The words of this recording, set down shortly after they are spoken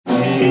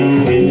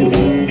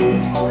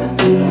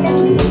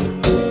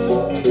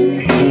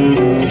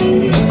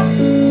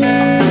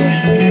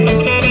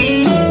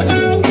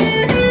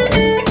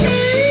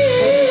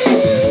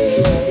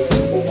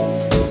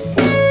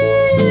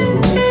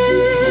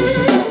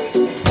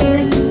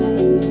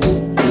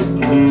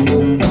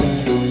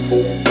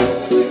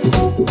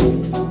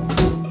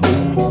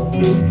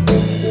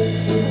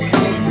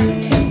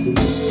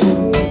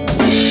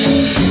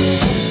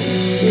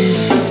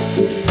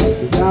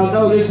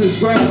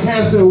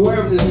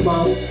Awareness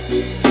Month.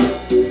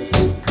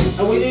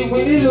 And we need a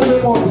little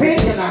bit more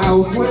pink in the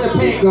house. Where the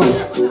pink go?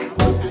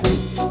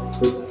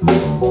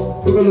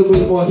 Put a little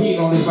bit more heat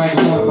on this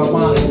microphone of my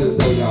monitors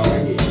though, y'all,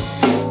 right here.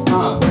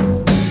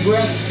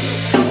 Breast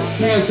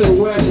Cancer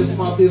Awareness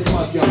Month this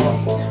month,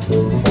 y'all.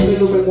 A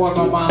little bit more of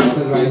my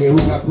monitors right here. Who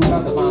got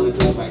the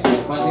monitors right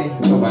here?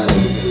 Monday? Somebody.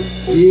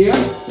 Yeah,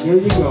 here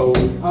you go.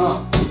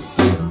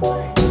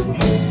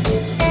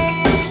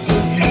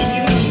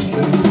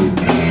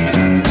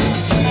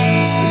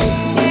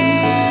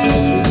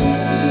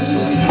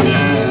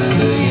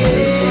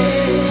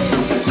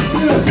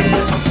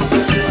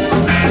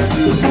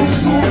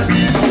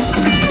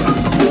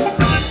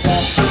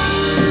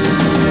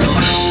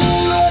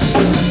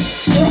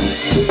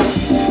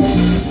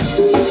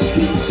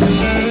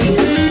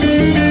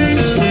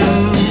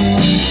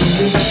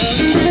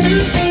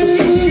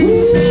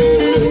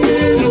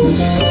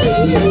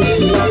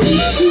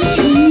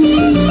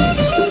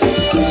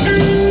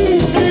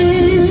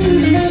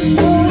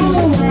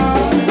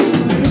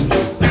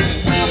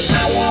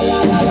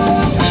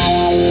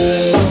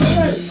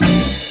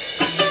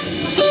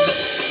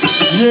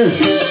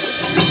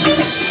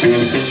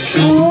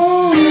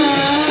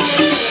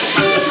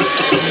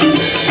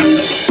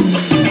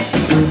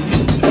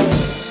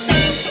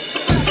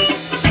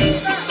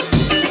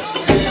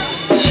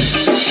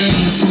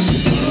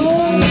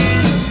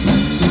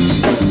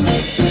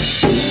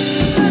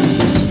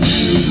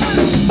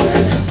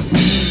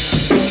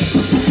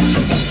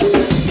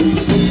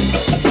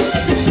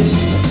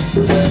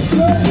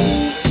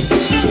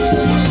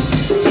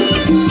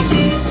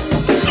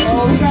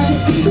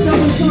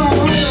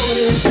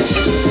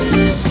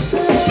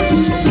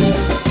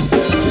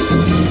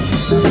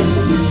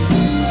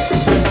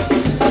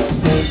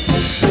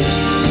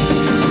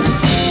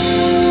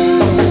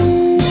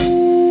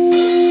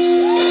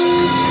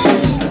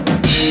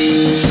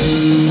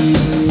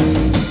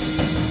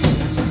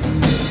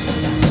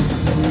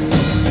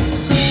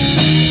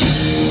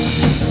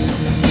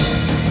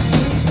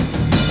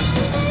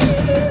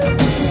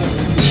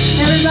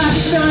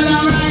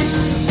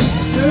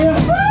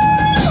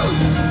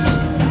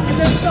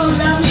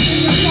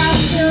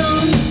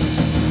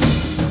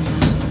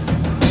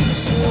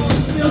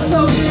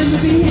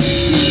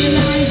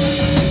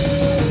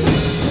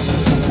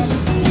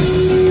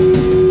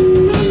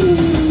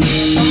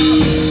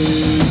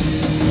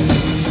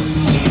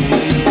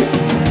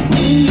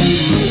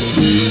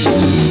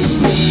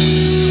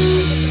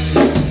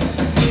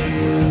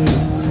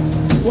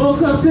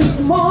 Woke up this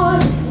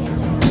morning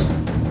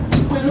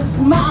with a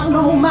smile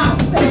on my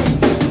face.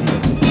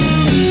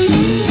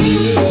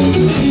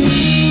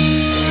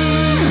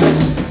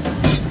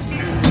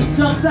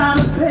 Jumped out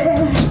of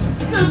bed,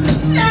 took a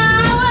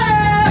shower,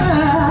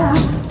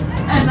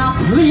 and I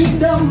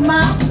cleaned up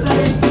my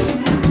place.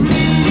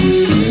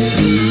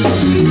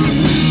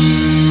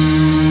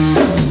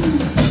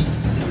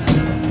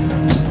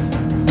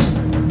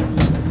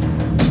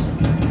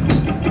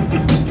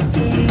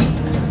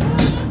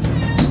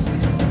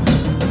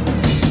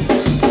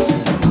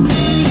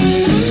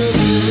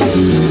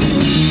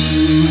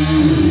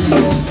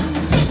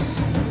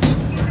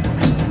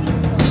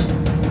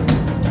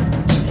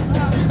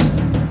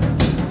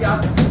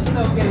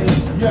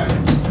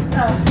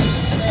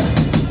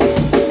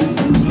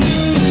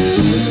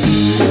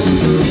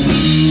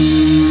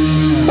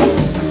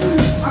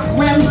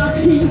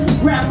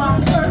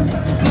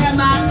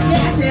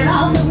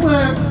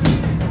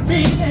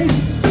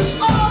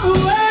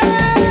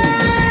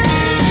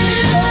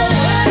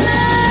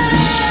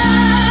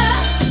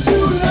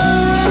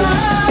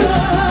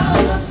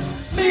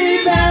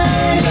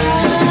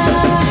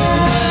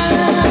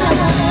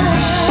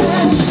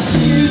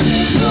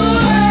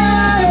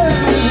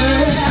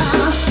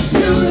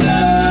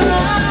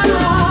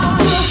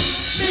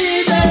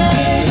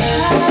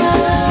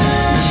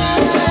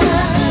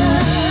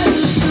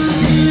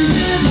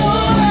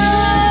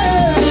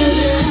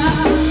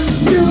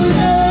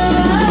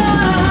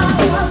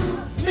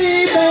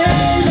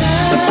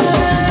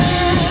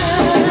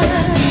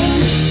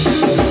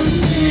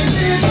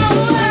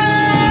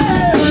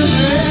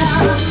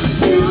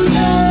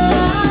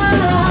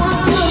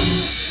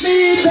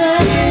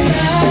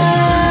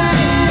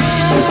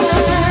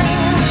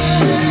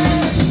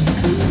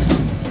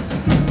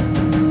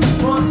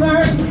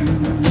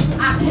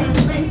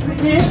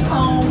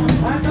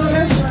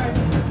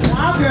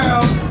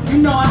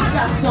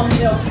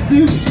 Something else to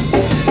do.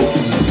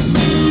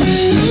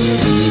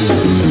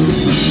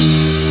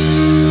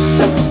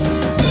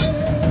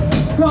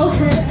 Go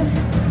ahead,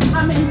 I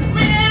mean,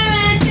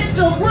 really get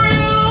your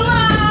groove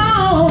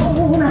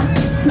on.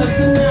 Cause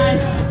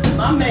tonight,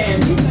 my man,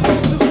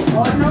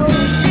 oh no.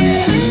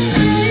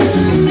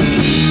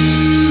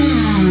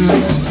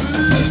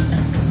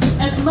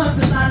 As much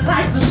as I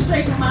like to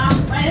shake my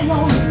thing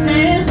on the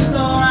dance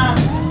floor,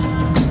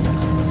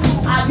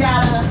 I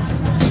got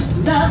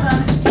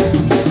another